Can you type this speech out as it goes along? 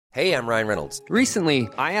Hey, I'm Ryan Reynolds. Recently,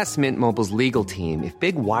 I asked Mint Mobile's legal team if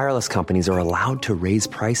big wireless companies are allowed to raise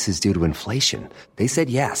prices due to inflation. They said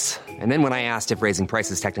yes. And then when I asked if raising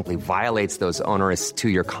prices technically violates those onerous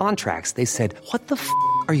two-year contracts, they said, "What the f***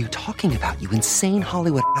 are you talking about, you insane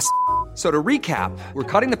Hollywood ass?" So to recap, we're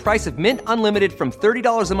cutting the price of Mint Unlimited from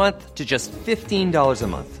 $30 a month to just $15 a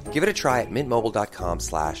month. Give it a try at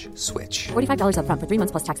mintmobile.com/switch. $45 up front for 3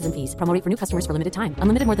 months plus taxes and fees. Promo rate for new customers for limited time.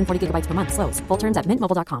 Unlimited more than 40 gigabytes per month. Slows full terms at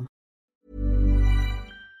mintmobile.com.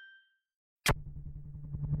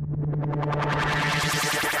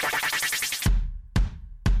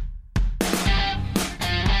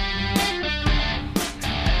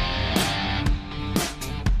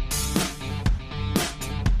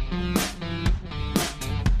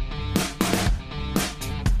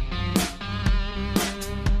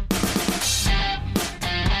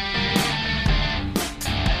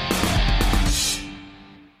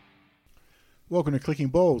 Welcome to Clicking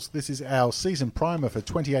Balls. This is our season primer for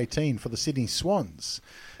 2018 for the Sydney Swans.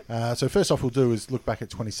 So first off we'll do is look back at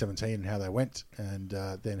 2017 and how they went, and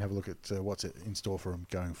then have a look at what's in store for them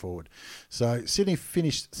going forward. So Sydney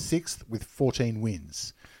finished 6th with 14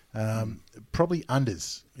 wins. Probably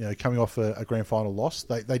unders, coming off a grand final loss.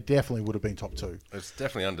 They definitely would have been top 2. It's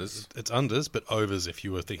definitely unders. It's unders, but overs if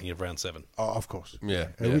you were thinking of round 7. Oh, of course. Yeah.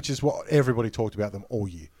 Which is what everybody talked about them all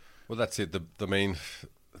year. Well, that's it.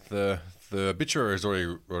 The obituary is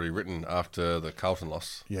already written after the Carlton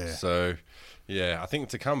loss. Yeah. So, I think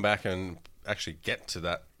to come back and actually get to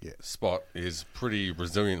that spot is pretty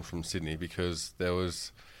resilient from Sydney, because there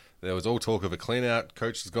was all talk of a clean out,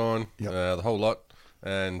 coach is gone, the whole lot,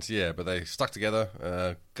 and but they stuck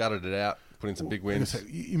together, gutted it out, put in some big wins.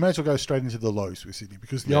 You may as well go straight into the lows with Sydney,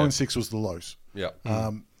 because the 0-6 was the lows. Yeah.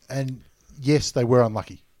 And yes, they were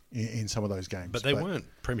unlucky in some of those games. But they weren't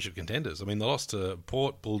premiership contenders. I mean, they lost to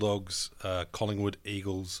Port, Bulldogs, Collingwood,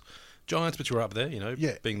 Eagles, Giants, which were up there,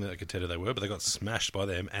 being the contender they were, but they got smashed by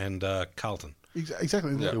them, and Carlton.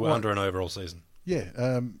 Exactly. Who were under and over all season.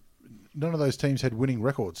 Yeah. None of those teams had winning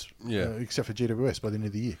records, except for GWS by the end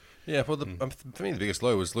of the year. Yeah, well, for me, the biggest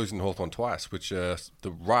low was losing to Hawthorn twice, which the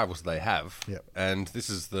rivals they have. Yep. And this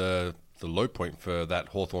is the low point for that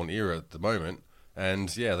Hawthorn era at the moment. And,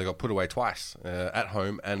 they got put away twice, at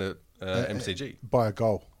home and at MCG. By a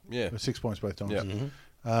goal. Yeah. 6 points both times. Yeah.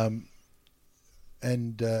 Mm-hmm.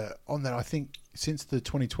 And on that, I think since the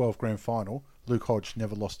 2012 grand final, Luke Hodge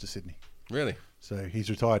never lost to Sydney. Really? So he's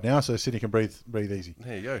retired now, so Sydney can breathe easy.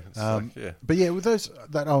 There you go. But with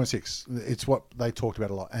that 0-6, it's what they talked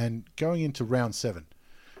about a lot. And going into round 7,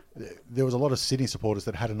 there was a lot of Sydney supporters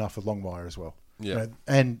that had enough of Longmire as well. Yeah.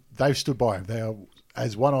 And they've stood by him. They are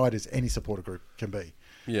as one-eyed as any supporter group can be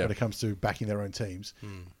when it comes to backing their own teams.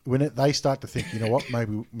 When they start to think, you know what,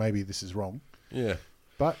 maybe this is wrong. Yeah.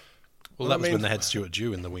 But that was when they had Stuart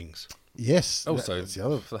Dew in the wings. Yes. Also, that's the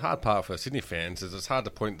other. The hard part for Sydney fans is it's hard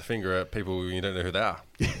to point the finger at people when you don't know who they are.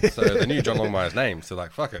 So they knew John Longmire's name, so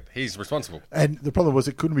fuck it, he's responsible. And the problem was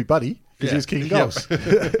it couldn't be Buddy, because he was kicking goals.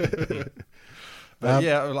 I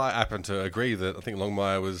happen to agree that I think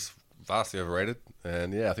Longmire was vastly overrated,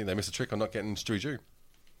 and I think they missed a trick on not getting Stewie Dew.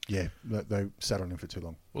 Yeah, they sat on him for too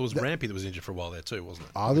long. Well, it was Rampy that was injured for a while there too, wasn't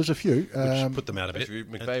it? There's a few. Which put them out a bit. Actually,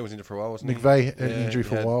 McVeigh was injured for a while, wasn't he? McVeigh had an injury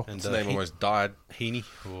for a while. And his name almost died. Heaney,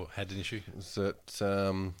 or had an issue. Was it,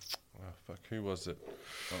 who was it?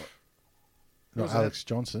 Not Alex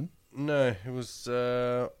Johnson. No, it was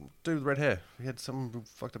dude with red hair. He had some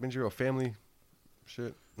fucked up injury or family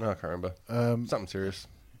shit. No, I can't remember. Something serious.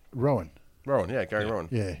 Rowan, Gary Rowan.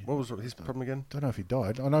 Yeah. What was his problem again? Don't know if he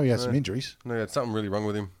died. I know he had some injuries. No, he had something really wrong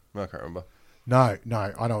with him. No, I can't remember. No,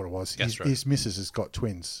 I know what it was. Gastro. His missus has got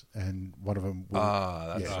twins, and one of them.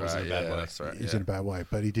 That's right. was in a bad way. That's right. He's in a bad way,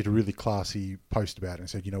 but he did a really classy post about it and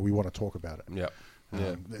said, we want to talk about it. Yeah.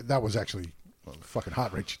 That was actually fucking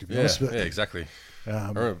heart-wrenching, to be honest. But, exactly. I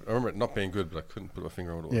remember it not being good, but I couldn't put my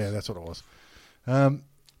finger on what it was. Yeah, that's what it was.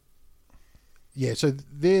 So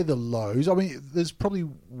they're the lows. I mean, there's probably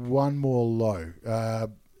one more low.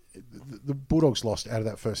 The Bulldogs lost out of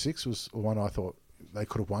that first 6 was one I thought they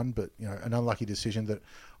could have won, but an unlucky decision that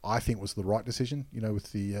I think was the right decision. With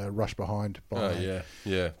the rush behind. For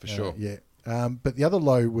sure. But the other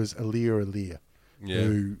low was Alia, Yeah.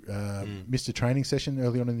 who missed a training session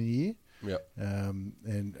early on in the year. Yep.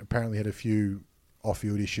 And apparently had a few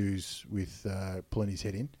off-field issues with pulling his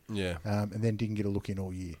head in. Yeah. And then didn't get a look in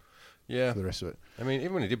all year. Yeah. For the rest of it. I mean,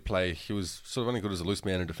 even when he did play, he was sort of only good as a loose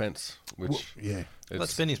man in defence, which...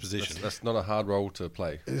 That's Benny's position. That's not a hard role to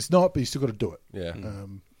play. It's not, but you still got to do it. Yeah.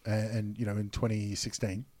 And in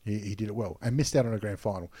 2016, he did it well and missed out on a grand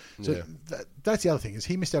final. So that's the other thing, is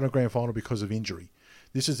he missed out on a grand final because of injury.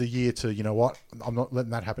 this is a year to, you know what, I'm not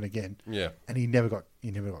letting that happen again. Yeah. And he never got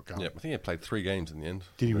going. Yeah, I think he played 3 games in the end.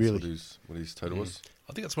 Did he That's really? What his total was.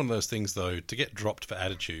 I think it's one of those things, though, to get dropped for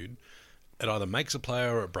attitude, it either makes a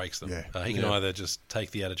player or it breaks them. Yeah. He can either just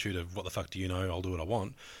take the attitude of, what the fuck do you know, I'll do what I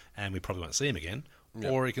want, and we probably won't see him again,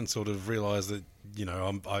 or he can sort of realise that, you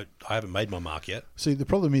know, I haven't made my mark yet. See, the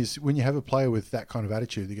problem is when you have a player with that kind of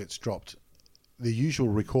attitude that gets dropped, the usual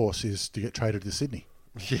recourse is to get traded to Sydney.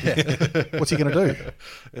 Yeah. What's he going to do?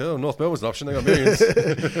 Oh, North Melbourne's an option. They got millions.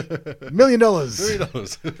 $1 million.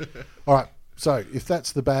 $1 million. All right. So if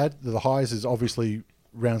that's the bad, the highs is obviously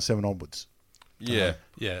round 7 onwards. Yeah.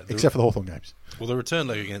 Yeah. Except for the Hawthorn games. Well, the return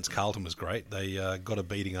leg against Carlton was great. They got a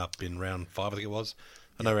beating up in round 5, I think it was.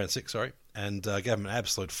 No, round 6, sorry. And gave them an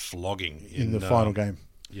absolute flogging. In the final game.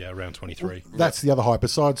 Yeah, round 23. That's the other high.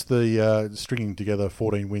 Besides the stringing together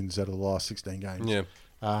 14 wins out of the last 16 games. Yeah.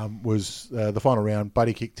 Was the final round.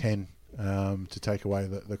 Buddy kicked 10 to take away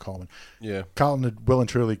the Coleman. Yeah. Carlton had well and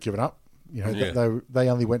truly given up. You know, they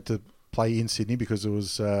only went to play in Sydney because it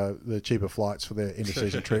was the cheaper flights for their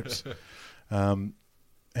end-of-season trips.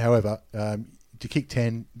 However, to kick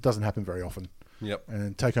 10 doesn't happen very often. Yep.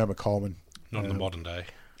 And take home a Coleman. Not in the modern day.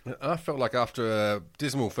 I felt like after a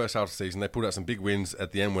dismal first half of the season, they pulled out some big wins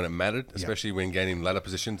at the end when it mattered, especially when gaining ladder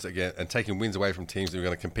positions again and taking wins away from teams that were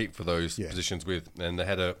going to compete for those positions with. And they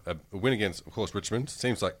had a win against, of course, Richmond.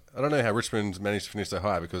 Seems like, I don't know how Richmond managed to finish so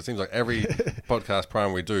high because it seems like every podcast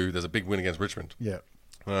prime we do, there's a big win against Richmond. Yeah.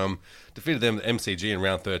 Defeated them at MCG in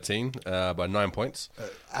round 13 by 9 points.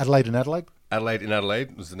 Adelaide in Adelaide? Adelaide in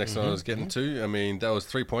Adelaide was the next one I was getting to. I mean, that was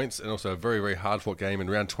 3 points and also a very, very hard-fought game in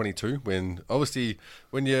round 22 when, obviously,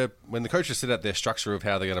 when the coaches set out their structure of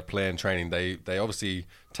how they're going to plan training, they obviously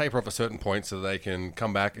taper off a certain point so that they can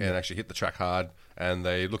come back and actually hit the track hard, and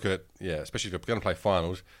they look at, especially if you're going to play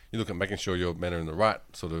finals, you look at making sure your men are in the right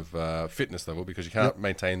sort of fitness level because you can't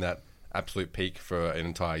maintain that absolute peak for an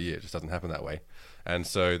entire year. It just doesn't happen that way. And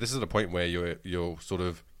so this is at a point where you're sort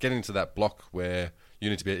of getting into that block where you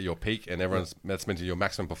need to be at your peak, and that's meant to be your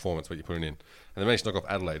maximum performance, what you're putting in. And they managed to knock off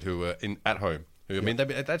Adelaide, who were at home. I mean,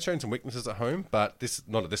 they'd shown some weaknesses at home, but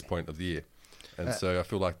not at this point of the year. And so I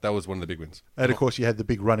feel like that was one of the big wins. And, of course, you had the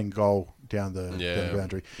big running goal down the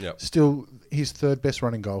boundary. Yep. Still, his third best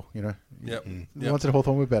running goal, you know. Yep. The ones at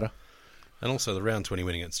Hawthorn were better. And also the round 20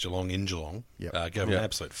 win against Geelong in Geelong gave them an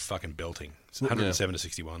absolute fucking belting. It's 107 to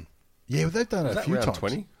 61. Yeah, they've done it a few round times.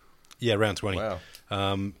 20? Yeah, round 20.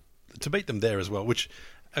 Wow. To beat them there as well, which,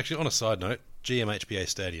 actually, on a side note, GMHBA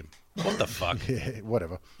Stadium. What the fuck? Yeah,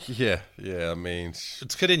 whatever. Yeah, I mean...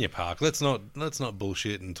 It's Cardinia Park. Let's not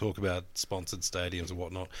bullshit and talk about sponsored stadiums and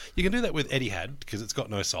whatnot. You can do that with Etihad because it's got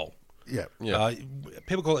no soul. Yeah.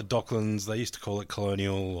 People call it Docklands. They used to call it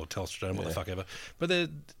Colonial or Telstra, what the fuck ever. But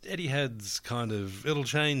Etihad's kind of... It'll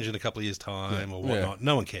change in a couple of years' time or whatnot.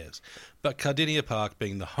 No one cares. But Cardinia Park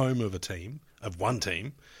being the home of one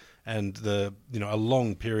team, and a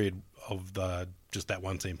long period of just that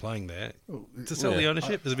one team playing there, to sell the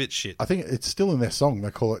ownership is a bit shit. I think it's still in their song.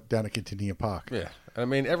 They call it down at Cardinia Park. Yeah. I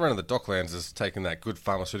mean, everyone in the Docklands is taking that good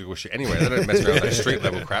pharmaceutical shit anyway. They don't mess around with that street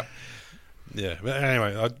level crap. Yeah, but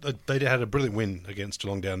anyway, they had a brilliant win against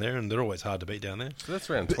Geelong down there, and they're always hard to beat down there. So that's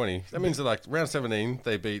round 20. That means that, like, round 17,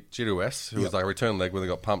 they beat GWS, who was like a return leg when they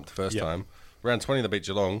got pumped the first time. Round 20, they beat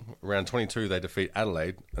Geelong. Round 22, they defeat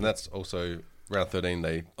Adelaide, and that's also... Round 13,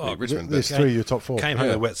 they beat Richmond. There's 3 of your top 4. Came home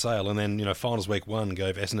with a wet sail, and then, finals week 1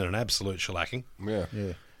 gave Essendon an absolute shellacking. Yeah.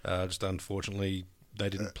 Just unfortunately, they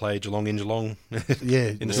didn't play Geelong in Geelong. In the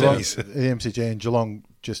Geelong, semis. the MCG and Geelong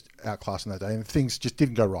just outclassed them that day, and things just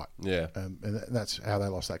didn't go right. Yeah. And that's how they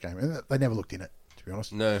lost that game. And they never looked in it, to be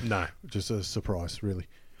honest. No. Just a surprise, really.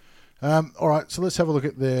 All right, so let's have a look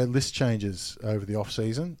at their list changes over the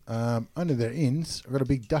off-season. Under their ins, I've got a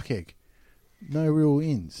big duck egg. No real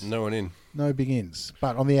ins. No one in. No big ins.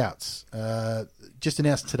 But on the outs, just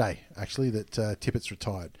announced today, actually, that Tippett's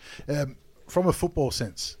retired. From a football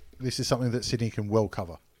sense, this is something that Sydney can well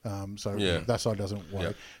cover. So that side doesn't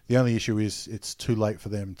worry. The only issue is it's too late for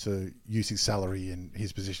them to use his salary and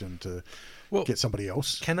his position to get somebody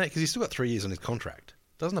else. Can they? Because he's still got 3 years on his contract.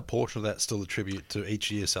 Doesn't a portion of that still attribute to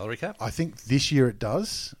each year's salary cap? I think this year it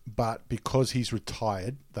does, but because he's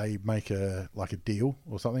retired, they make a deal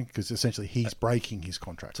or something, because essentially he's breaking his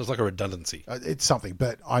contract. So it's like a redundancy. It's something,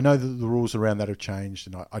 but I know that the rules around that have changed,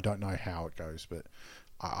 and I don't know how it goes, but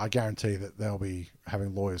I guarantee that they'll be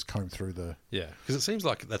having lawyers comb through the... Yeah, because it seems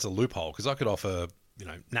like that's a loophole, because I could offer...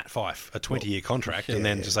 Nat Fyfe, a 20-year contract, and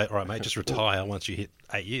then just say, all right, mate, just retire once you hit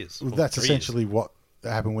 8 years. Well, that's essentially what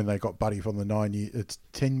happened when they got Buddy from the 9 years. It's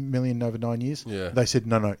 10 million over 9 years. Yeah. They said,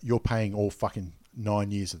 no, you're paying all fucking 9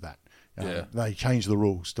 years of that. They changed the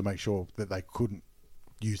rules to make sure that they couldn't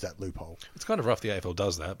use that loophole. It's kind of rough the AFL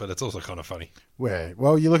does that, but it's also kind of funny. Where,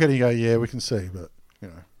 well, you look at it and you go, yeah, we can see, but,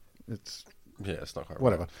 it's it's not quite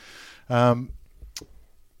right. whatever.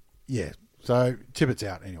 Yeah, so Tippett's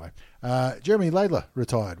out anyway. Jeremy Laidler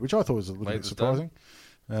retired, which I thought was a little bit surprising.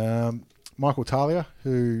 Michael Talia,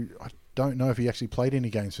 who I don't know if he actually played any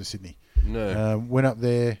games for Sydney. No. Went up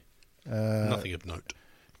there. Nothing of note.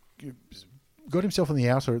 Got himself on the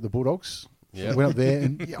outer at the Bulldogs. Yeah. Went up there,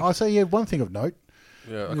 and I'll say, one thing of note.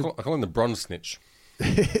 Yeah, I call him the bronze snitch.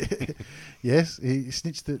 Yes, he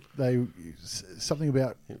snitched that something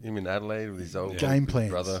about Him in Adelaide with his old game plans.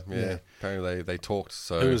 brother. Yeah. Yeah. Apparently they talked.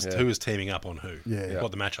 So Who was teaming up on who? Yeah.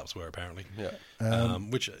 What the matchups were, apparently. Yeah.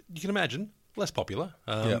 Which you can imagine, less popular.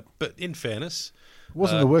 But in fairness...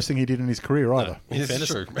 wasn't the worst thing he did in his career either. In This is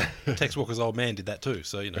fairness, true. Tex Walker's old man did that too,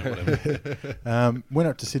 so, whatever. Went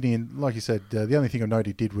up to Sydney, and like you said, the only thing of note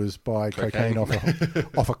he did was buy cocaine off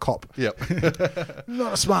a cop. Yep.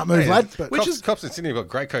 Not a smart move, lad. But Cops in Sydney have got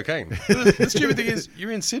great cocaine. The stupid thing is,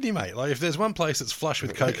 you're in Sydney, mate. Like, if there's one place that's flush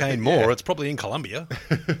with cocaine more, it's probably in Colombia.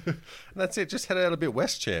 And that's it. Just head out a bit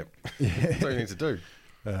west, champ. That's all you need to do.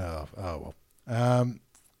 well.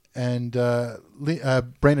 And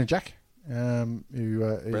Brandon Jack, who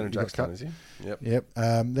Brandon got Jack's cut. done, is he? Yep. Yep.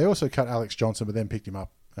 They also cut Alex Johnson, but then picked him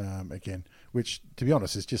up again, which, to be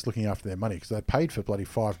honest, is just looking after their money because they paid for bloody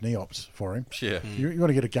 5 NEOPs for him. Yeah. You want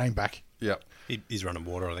to get a game back. Yep. He's running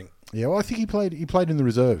water, I think. Yeah, well, I think he played in the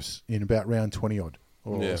reserves in about round 20 odd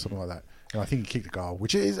or Yeah. something like that. And I think he kicked a goal,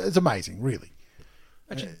 which is amazing, really.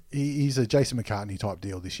 He's a Jason McCartney type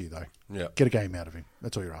deal this year, though. Yeah. Get a game out of him.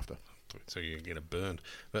 That's all you're after. So you can get it burned.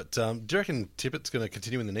 But do you reckon Tippett's going to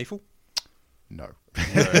continue in the NEFL? No.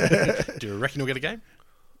 Do you reckon he'll get a game?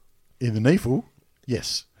 In the NEFL,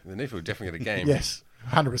 yes. The Neef will definitely get a game. Yes,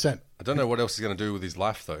 100%. I don't know what else he's going to do with his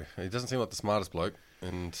life, though. He doesn't seem like the smartest bloke.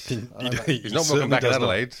 And He he's not welcome certainly back in does not.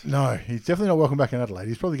 Adelaide. No, he's definitely not welcome back in Adelaide.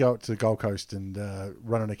 He's probably go up to the Gold Coast and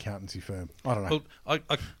run an accountancy firm. I don't know. Well,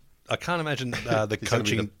 I can't imagine the He's going to be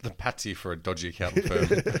coaching. the patsy for a dodgy accountant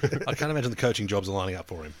firm. I can't imagine the coaching jobs are lining up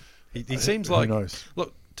for him. He seems like. knows?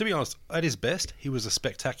 Look, to be honest, at his best, he was a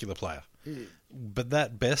spectacular player. But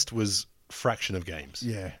that best was fraction of games.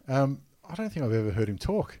 Yeah. I don't think I've ever heard him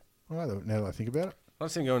talk. Now that I think about it. I've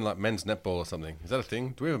seen him going like men's netball or something. Is that a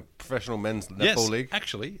thing? Do we have a professional men's netball Yes, league?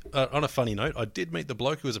 actually, on a funny note, I did meet the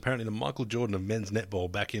bloke who was apparently the Michael Jordan of men's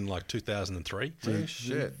netball back in like 2003. Oh,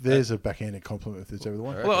 shit. There's a backhanded compliment if there's ever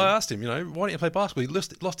one. Well, I asked him, why don't you play basketball?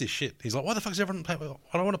 He lost his shit. He's like, why the fuck does everyone play? I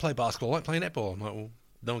don't want to play basketball. I like playing netball. I'm like, well,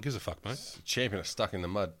 no one gives a fuck, mate. Champion is stuck in the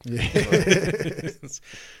mud.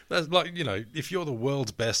 That's like, if you're the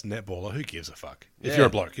world's best netballer, who gives a fuck? If Yeah. you're a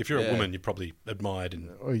bloke. If you're a Yeah. woman, you're probably admired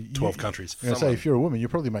in Or you- 12 countries. I'm going to say, if you're a woman, you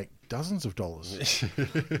probably make dozens of dollars. It's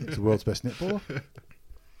the world's best netballer.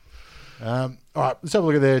 All right, let's have a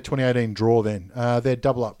look at their 2018 draw then. Their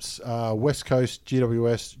double ups, West Coast,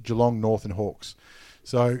 GWS, Geelong, North and Hawks.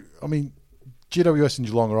 So, I mean, GWS and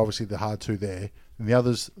Geelong are obviously the hard two there. And the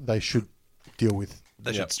others, they should deal with.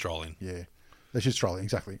 They should stroll in. Yeah, they should stroll in,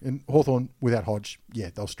 exactly. And Hawthorn without Hodge, yeah,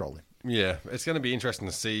 they'll stroll in. Yeah, it's going to be interesting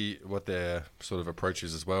to see what their sort of approach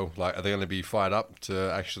is as well. Like, are they going to be fired up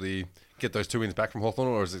to actually get those 2 wins back from Hawthorn,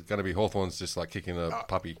 or is it going to be Hawthorn's just like kicking a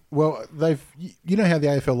puppy? Well, you know how the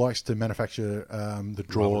AFL likes to manufacture the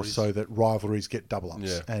draw Rivalries. so that rivalries get double ups.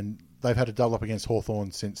 Yeah. And they've had a double up against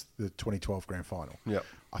Hawthorn since the 2012 grand final. Yep.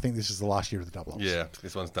 I think this is the last year of the double ups. Yeah,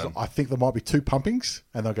 this one's done. So I think there might be 2 pumpings,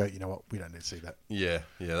 and they'll go, you know what, we don't need to see that. Yeah,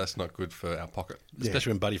 that's not good for our pocket.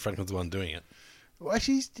 Especially when Buddy Franklin's the one doing it. Well,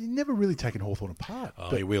 actually, he's never really taken Hawthorn apart.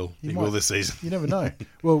 Oh, but he will. He might. will this season. You never know.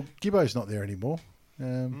 Well, Gibbo's not there anymore.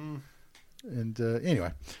 And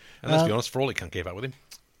anyway. And let's be honest, Frawley can't keep up with him.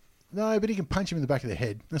 No, but he can punch him in the back of the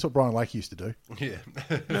head. That's what Brian Lake used to do. Yeah.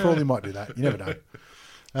 Frawley might do that. You never know.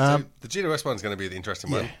 So the GWS one's going to be the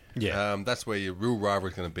interesting one. Yeah. That's where your real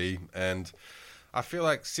rivalry is going to be. And I feel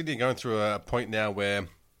like Sydney are going through a point now where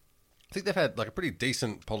I think they've had like a pretty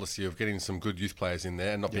decent policy of getting some good youth players in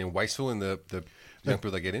there and not being wasteful in the young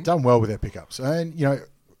people they get in. Done well with their pickups. And,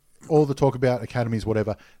 all the talk about academies,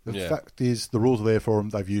 whatever, the fact is the rules are there for them.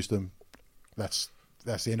 They've used them. That's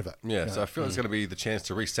the end of it. Yeah, so I feel it's going to be the chance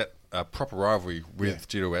to reset a proper rivalry with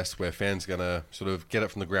GWS where fans are going to sort of get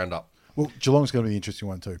it from the ground up. Well, Geelong's going to be the interesting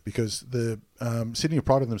one too because the Sydney have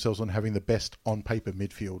prided themselves on having the best on-paper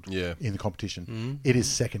midfield in the competition. It is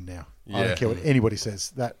second now. I don't care what anybody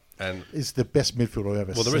says. That is the best midfield I've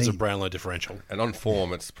ever seen. Well, there is a Brownlow differential. And on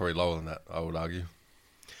form, it's probably lower than that, I would argue.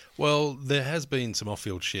 Well, there has been some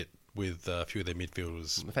off-field shit with a few of their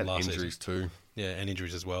midfielders They've had last injuries season. too. Yeah, and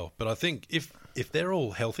injuries as well. But I think if they're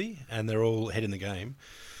all healthy and they're all ahead in the game,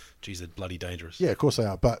 Geez, they're bloody dangerous. Yeah, of course they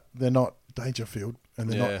are, but they're not Dangerfield and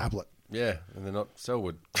they're Yeah. not Ablett. Yeah, and they're not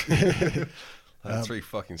Selwood. Three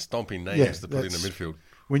fucking stomping names Yeah, to put in the that's- midfield.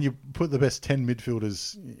 When you put the best 10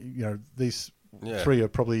 midfielders, these Yeah. three are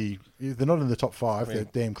probably, if they're not in the top five, they're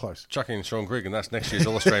damn close. Chuck in Sean Grigg, and that's next year's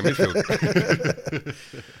All-Australian midfield.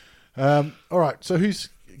 All right, so who's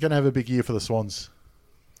going to have a big year for the Swans?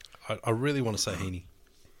 I really want to say Heaney.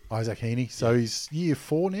 Isaac Heaney. So he's year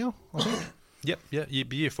 4 now, I think. Yep,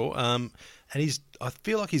 year 4. And I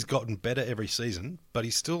feel like he's gotten better every season, but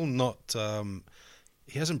he's still not.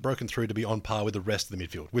 He hasn't broken through to be on par with the rest of the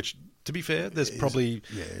midfield. Which, to be fair, there's probably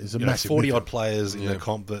it's a massive 40 odd midfield. players in the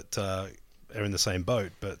comp that are in the same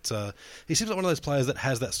boat. But he seems like one of those players that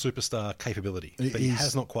has that superstar capability, but he He's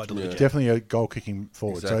has not quite delivered yet. Definitely a goal kicking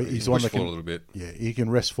forward. Exactly. So he's the one Push that can forward a little bit. Yeah, he can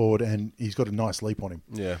rest forward, and he's got a nice leap on him.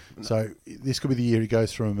 Yeah. So this could be the year he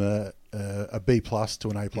goes from a B plus to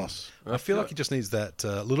an A plus. I feel like he just needs that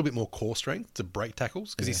little bit more core strength to break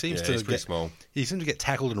tackles because he seems Yeah, to he's pretty get small. He seems to get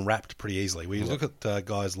tackled and wrapped pretty easily. We look at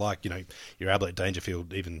guys like your Ablett,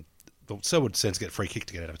 Dangerfield, even Selwood sense get a free kick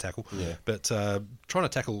to get out of a tackle. Yeah. But trying to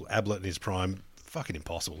tackle Ablett in his prime, fucking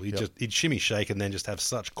impossible. He'd shimmy shake and then just have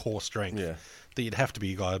such core strength that you'd have to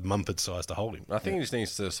be a guy Mumford size to hold him. I think he just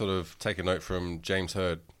needs to sort of take a note from James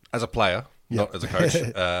Hird as a player, not as a coach,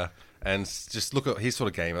 and just look at his sort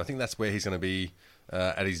of game. I think that's where he's going to be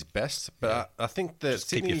at his best. But I think that Just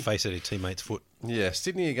kick Sydney, your face at your teammate's foot. yeah,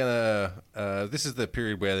 Sydney are going to. This is the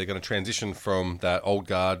period where they're going to transition from that old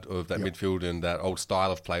guard of that midfield and that old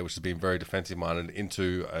style of play, which has been very defensive minded,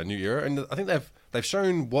 into a new era. And I think they've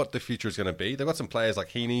shown what the future is going to be. They've got some players like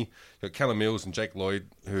Heaney, you've got Callum Mills and Jake Lloyd,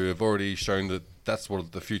 who have already shown that that's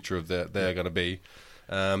what the future of they're going to be.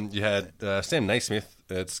 You had Sam Naismith.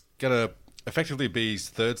 It's going to effectively be his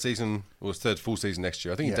third season, or his third full season next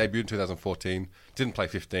year. I think he debuted in 2014, didn't play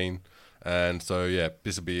 15. And so,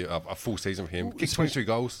 this will be a full season for him. Kicked 22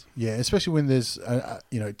 goals. Yeah, especially when there's,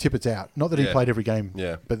 Tippett's out. Not that he played every game,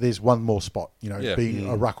 but there's one more spot, being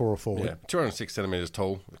a ruck or a forward. Yeah, 206 centimetres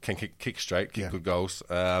tall, can kick straight, kick good goals.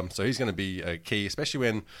 So he's going to be a key, especially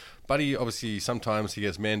when Buddy, obviously, sometimes he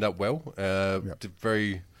gets manned up well.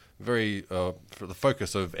 Very for the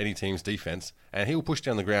focus of any team's defence, and he'll push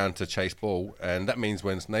down the ground to chase ball, and that means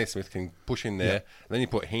when Naismith can push in there, and then you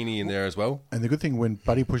put Heaney in there as well. And the good thing when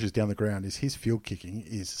Buddy pushes down the ground is his field kicking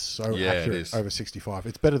is so accurate over 65.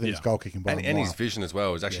 It's better than his goal kicking by a and mile. his vision as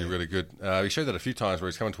well is actually really good. He showed that a few times where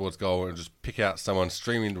he's coming towards goal and just pick out someone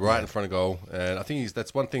streaming right in front of goal, and I think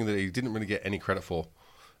that's one thing that he didn't really get any credit for.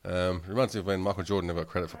 It reminds me of when Michael Jordan never got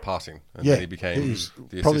credit for passing, and then he became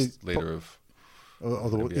the assist leader of...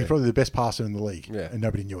 He's probably the best passer in the league, and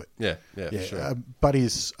nobody knew it. Yeah, for sure. Buddy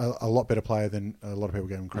is a lot better player than a lot of people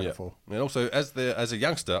gave him credit for. And also, as a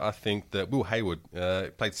youngster, I think that Will Hayward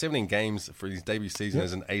played 17 games for his debut season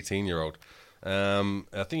as an 18-year-old.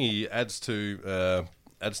 I think he adds to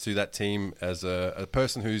that team as a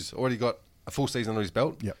person who's already got a full season under his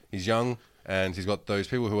belt. Yep. He's young, and he's got those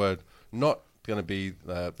people who are not going to be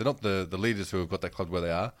they're not the leaders who have got that club where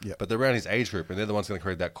they are, but they're around his age group, and they're the ones going to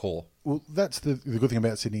create that core. Well, that's the good thing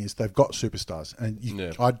about Sydney is they've got superstars,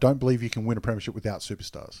 and I don't believe you can win a premiership without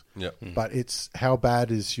superstars. Yeah. But it's how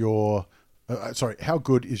bad is your how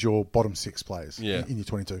good is your bottom six players in your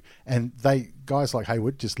 22, and guys like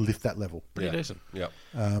Hayward just lift that level. Pretty decent. Yeah.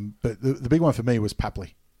 But the big one for me was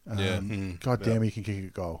Papley. God damn, he can kick a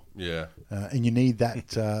goal. Yeah. And you need that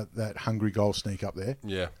that hungry goal sneak up there.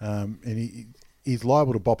 Yeah. And he's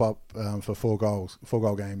liable to bop up for 4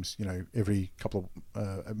 goal games, every couple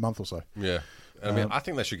of a month or so. Yeah. I mean, I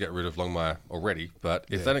think they should get rid of Longmire already, but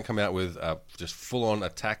if they don't come out with just full-on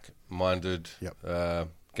attack-minded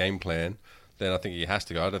game plan, then I think he has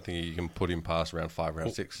to go. I don't think you can put him past round 5,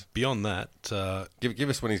 round 6. Beyond that... Give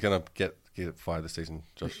us when he's going to get fired this season,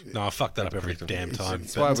 Josh. No, I fuck that up every damn time.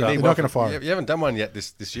 That's why we need they're not going to fire him. You haven't done one yet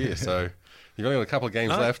this year, so you've only got a couple of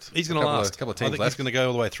games left. He's going to last. A couple of I teams think left. he's going to go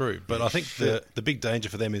all the way through. But I think the big danger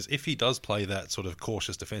for them is if he does play that sort of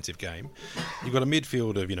cautious defensive game, you've got a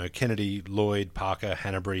midfield of Kennedy, Lloyd, Parker,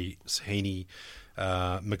 Hanbury, Heaney,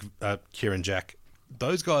 Kieran Jack.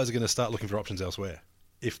 Those guys are going to start looking for options elsewhere.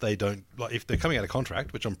 If they don't, if they're coming out of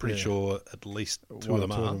contract, which I'm pretty sure at least two of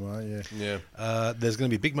them are, there's going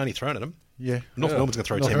to be big money thrown at them. Yeah. North Melbourne's going to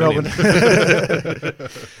throw North 10 million.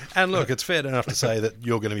 And look, it's fair enough to say that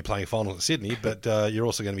you're going to be playing finals at Sydney, but you're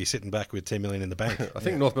also going to be sitting back with 10 million in the bank. I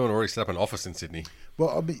think North Melbourne already set up an office in Sydney.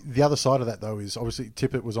 Well, I mean, the other side of that, though, is obviously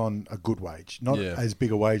Tippett was on a good wage. Not as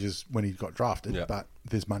big a wage as when he got drafted, but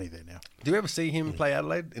there's money there now. Do you ever see him play in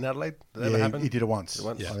Adelaide? Did that ever happen? He did it once.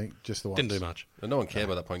 I think just the once. Didn't do much. And no one cared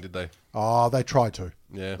by that point, did they? Oh, they tried to.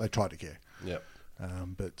 Yeah. They tried to care. Yeah.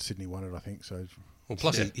 But Sydney won it, I think. So Well,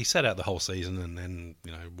 plus he sat out the whole season and then,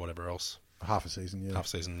 whatever else. Half a season, yeah. Half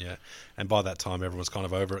season, yeah. And by that time, everyone was kind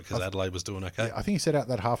of over it because Adelaide was doing okay. Yeah, I think he set out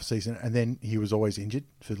that half a season, and then he was always injured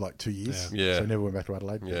for like 2 years. Yeah. So he never went back to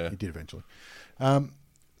Adelaide. Yeah. He did eventually.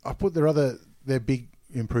 I put their big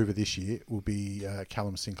improver this year will be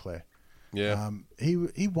Callum Sinclair. Yeah.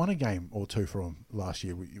 He won a game or two for him last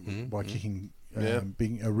year by kicking,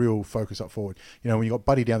 being a real focus up forward. When you got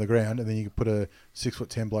Buddy down the ground and then you could put a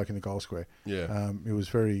 6'10" bloke in the goal square. Yeah. He was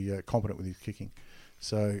very competent with his kicking.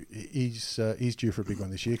 So he's due for a big one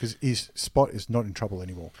this year because his spot is not in trouble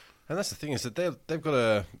anymore. And that's the thing is that they've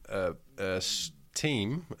got a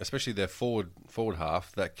team, especially their forward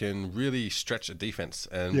half, that can really stretch a defense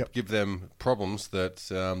and give them problems that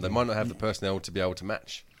they might not have the personnel to be able to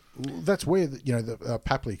match. That's where the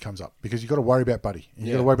Papley comes up because you've got to worry about Buddy.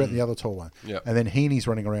 You've got to worry about the other tall one. Yep. And then Heaney's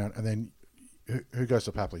running around, and then who goes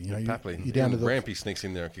to Papley? Papley. You're down to the Rampy sneaks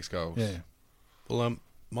in there and kicks goals. Yeah. Well,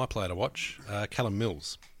 my player to watch, Callum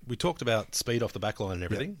Mills. We talked about speed off the back line and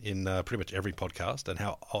everything in pretty much every podcast and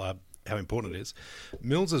how important it is.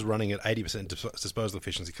 Mills is running at 80% disposal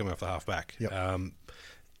efficiency coming off the half back. Yep. I think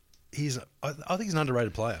he's an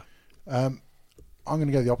underrated player. I'm going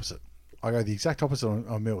to go the opposite. I go the exact opposite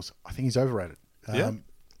on Mills. I think he's overrated.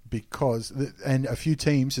 Because and a few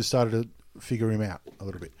teams have started to figure him out a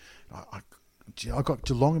little bit. I got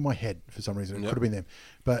Geelong in my head for some reason. It could have been them.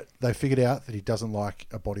 But they figured out that he doesn't like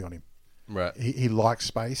a body on him. Right. He likes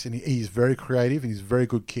space, and he's very creative, and he's a very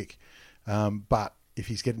good kick. But if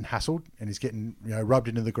he's getting hassled and he's getting rubbed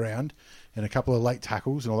into the ground and a couple of late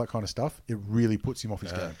tackles and all that kind of stuff, it really puts him off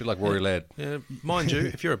his game. A bit like Rory Laird. Yeah, mind you,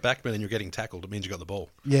 if you're a backman and you're getting tackled, it means you got the ball.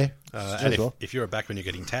 Yeah. And if you're a backman and you're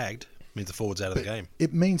getting tagged, it means the forward's out of the game.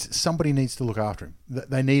 It means somebody needs to look after him.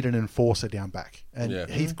 They need an enforcer down back. And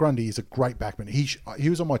Heath Grundy is a great backman. He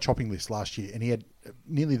was on my chopping list last year, and he had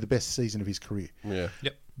nearly the best season of his career. Yeah.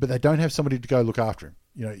 Yep. But they don't have somebody to go look after him.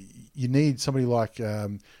 You need somebody like...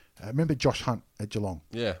 remember Josh Hunt at Geelong?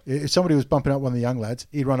 Yeah. If somebody was bumping up one of the young lads,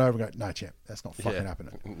 he'd run over and go, "No, champ, that's not fucking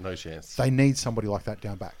happening." No chance. They need somebody like that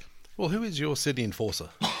down back. Well, who is your Sydney enforcer?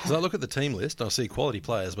 Because I look at the team list, and I see quality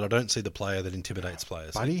players, but I don't see the player that intimidates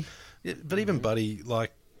players. Buddy? Yeah, but even Buddy,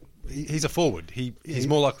 he's a forward. He's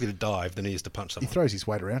more likely to dive than he is to punch He someone. throws his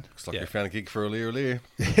weight around. Looks like we found a gig for Aliir.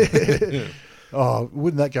 Oh,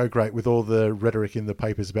 wouldn't that go great with all the rhetoric in the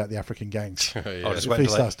papers about the African gangs? I'll just If wait he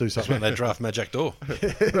till starts to do just something. when they draft Magic Door.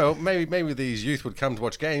 Well, maybe these youth would come to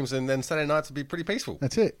watch games, and then Saturday nights would be pretty peaceful.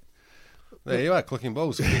 That's it. There you are, clicking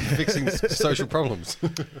balls, fixing social problems.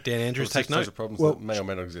 Dan Andrews, take social note. problems Well, that may or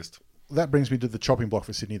may not exist. That brings me to the chopping block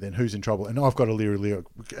for Sydney then. Who's in trouble? And I've got Aliir,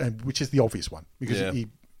 which is the obvious one because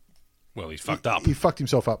Well, he's fucked up. He fucked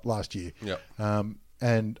himself up last year. Yeah.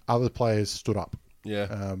 And other players stood up.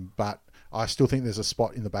 Yeah. But I still think there's a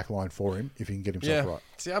spot in the back line for him if he can get himself right.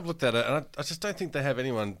 See, I've looked at it, and I just don't think they have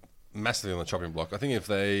anyone massively on the chopping block. I think if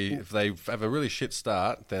they have a really shit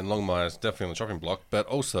start, then Longmire's definitely on the chopping block. But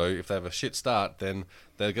also, if they have a shit start, then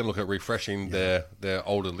they're going to look at refreshing their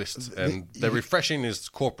older lists. And their refreshing is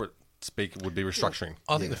corporate speak would be restructuring.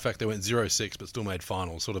 I think the fact they went 0-6 but still made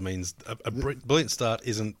finals sort of means a brilliant start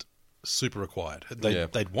isn't super required.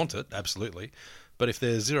 They'd want it, absolutely. But if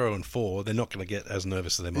they're 0-4, they're not going to get as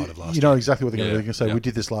nervous as they might have last year. You know exactly what they're going to do. They're going to say, Yeah. "We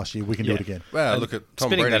did this last year. We can do it again." Well, And look at Tom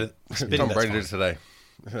spinning Brady. that- Tom that's Brady fine. did it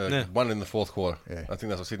today. One in the fourth quarter. Yeah. I think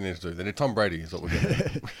that's what Sydney needs to do. They need Tom Brady is what we're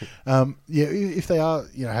getting. If they are,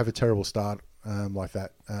 have a terrible start like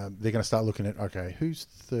that, they're going to start looking at, okay, who's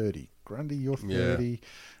 30? Grundy, you're 30.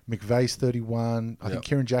 McVeigh's 31. I think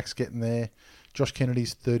Kieran Jack's getting there. Josh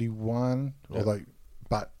Kennedy's 31.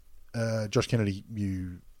 But Josh Kennedy,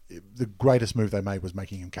 the greatest move they made was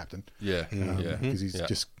making him captain. Because he's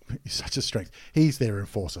he's such a strength. He's their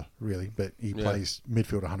enforcer, really, but he plays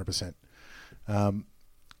midfield 100%.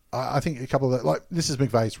 I think a couple of this is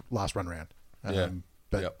McVeigh's last run round.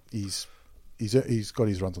 But he's got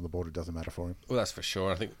his runs on the board. It doesn't matter for him. Well, that's for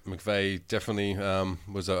sure. I think McVeigh definitely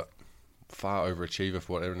was a far overachiever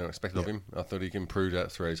for what everyone expected of him. I thought he improved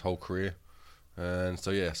that throughout his whole career. And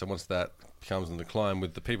so once that becomes in decline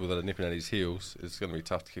with the people that are nipping at his heels, it's going to be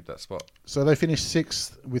tough to keep that spot. So they finished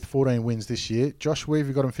 6th with 14 wins this year. Josh, where have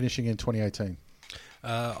you got them finishing in 2018?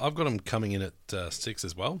 I've got them coming in at 6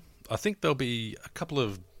 as well. I think there'll be a couple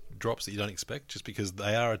of drops that you don't expect just because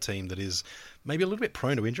they are a team that is maybe a little bit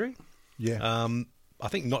prone to injury. Yeah. I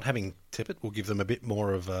think not having Tippett will give them a bit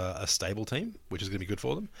more of a stable team, which is going to be good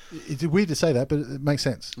for them. It's weird to say that, but it makes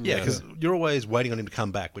sense. Yeah, because you're always waiting on him to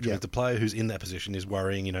come back, which means the player who's in that position is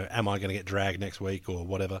worrying, am I going to get dragged next week or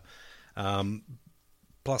whatever.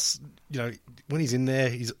 Plus, when he's in there,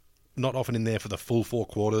 he's not often in there for the full 4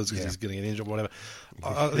 quarters because he's getting an injury or whatever.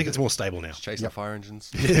 I think it's more stable now. Chasing fire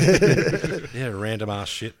engines. Yeah, random ass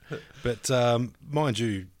shit. But mind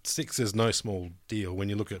you, 6 is no small deal when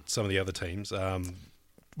you look at some of the other teams.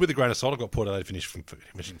 With a grain of salt, I've got Port Adelaide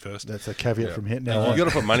finishing first. That's a caveat from here now. You've got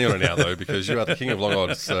to put money on it now, though, because you are the king of long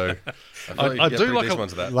odds. So I do like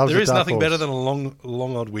ones of that. There is nothing better than a long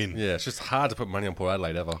odd win. Yeah, it's just hard to put money on Port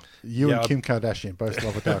Adelaide ever. You and Kim Kardashian both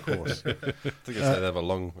love a dark horse. I think they have a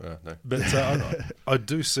long... no. But I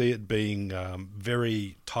do see it being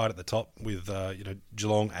very tight at the top with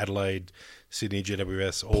Geelong, Adelaide, Sydney,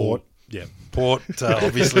 GWS, Port. Yeah, Port,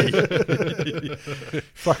 obviously.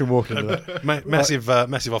 Fucking walk into that.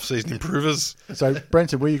 Massive off-season improvers. So,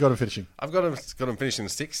 Brenton, where you got him finishing? I've got them finishing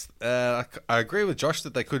 6th. I agree with Josh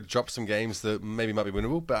that they could drop some games that maybe might be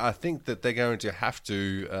winnable, but I think that they're going to have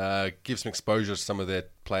to give some exposure to some of their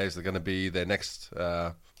players that are going to be their next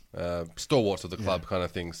stalwarts of the club kind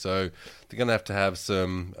of thing. So they're going to have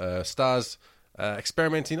some stars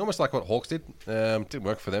experimenting, almost like what Hawks did. Didn't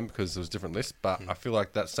work for them because there was different lists, but I feel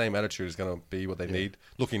like that same attitude is going to be what they need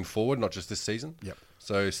looking forward, not just this season. Yep.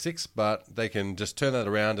 So 6, but they can just turn that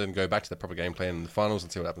around and go back to the proper game plan in the finals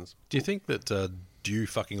and see what happens. Do you think that Dew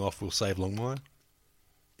fucking off will save Longmire?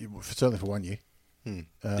 Certainly for 1 year.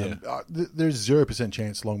 There's 0%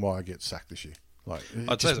 chance Longmire gets sacked this year. Like,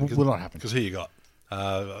 it just will not happen. Because who you got?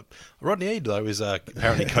 Rodney Eade, though, is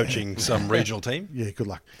apparently coaching some regional team. Yeah, good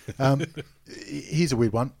luck. Here's a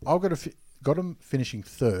weird one. I've got them finishing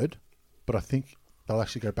 3rd, but I think they'll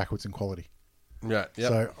actually go backwards in quality. Yeah. Yep.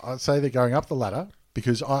 So I'd say they're going up the ladder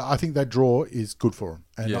because I think that draw is good for them.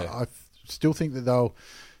 And I still think that they'll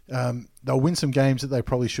win some games that they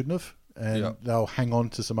probably shouldn't have, and they'll hang on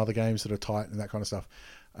to some other games that are tight and that kind of stuff.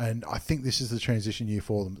 And I think this is the transition year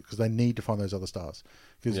for them because they need to find those other stars.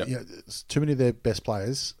 Because too many of their best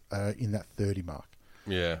players are in that 30 mark.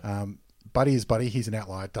 Yeah. Buddy is Buddy. He's an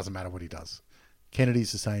outlier. It doesn't matter what he does.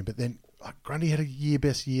 Kennedy's the same. But then Grundy had a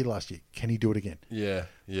best year last year. Can he do it again? Yeah.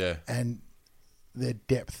 And their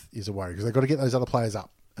depth is a worry because they've got to get those other players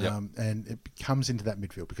up. And it comes into that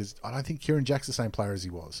midfield because I don't think Kieran Jack's the same player as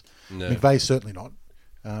he was. No. McVeigh's certainly not.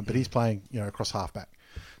 But he's playing across halfback.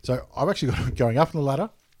 So I've actually got them going up in the ladder,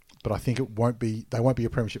 but I think they won't be a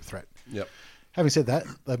premiership threat. Yep. Having said that,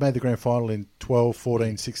 they've made the grand final in 12,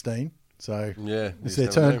 14, 16. So it's their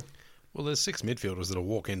turn. Well, there's 6 midfielders that'll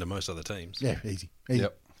walk into most other teams. Yeah, easy.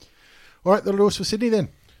 Yep. All right, that'll do us for Sydney then.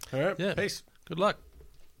 All right. Yeah. Peace. Good luck.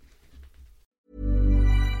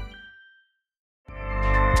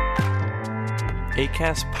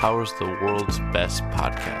 Acast powers the world's best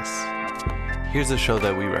podcasts. Here's a show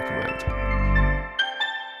that we recommend.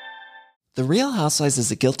 The Real Housewives is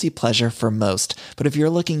a guilty pleasure for most, but if you're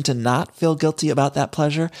looking to not feel guilty about that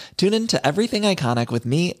pleasure, tune in to Everything Iconic with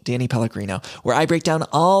me, Danny Pellegrino, where I break down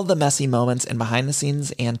all the messy moments and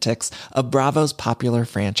behind-the-scenes antics of Bravo's popular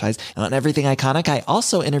franchise. And on Everything Iconic, I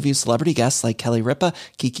also interview celebrity guests like Kelly Ripa,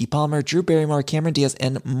 Keke Palmer, Drew Barrymore, Cameron Diaz,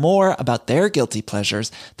 and more about their guilty pleasures,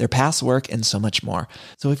 their past work, and so much more.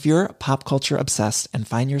 So if you're pop culture obsessed and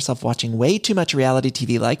find yourself watching way too much reality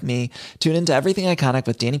TV like me, tune into Everything Iconic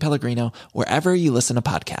with Danny Pellegrino, wherever you listen to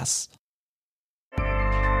podcasts.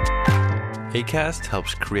 Acast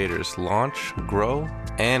helps creators launch, grow,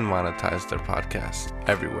 and monetize their podcasts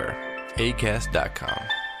everywhere.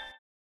 Acast.com.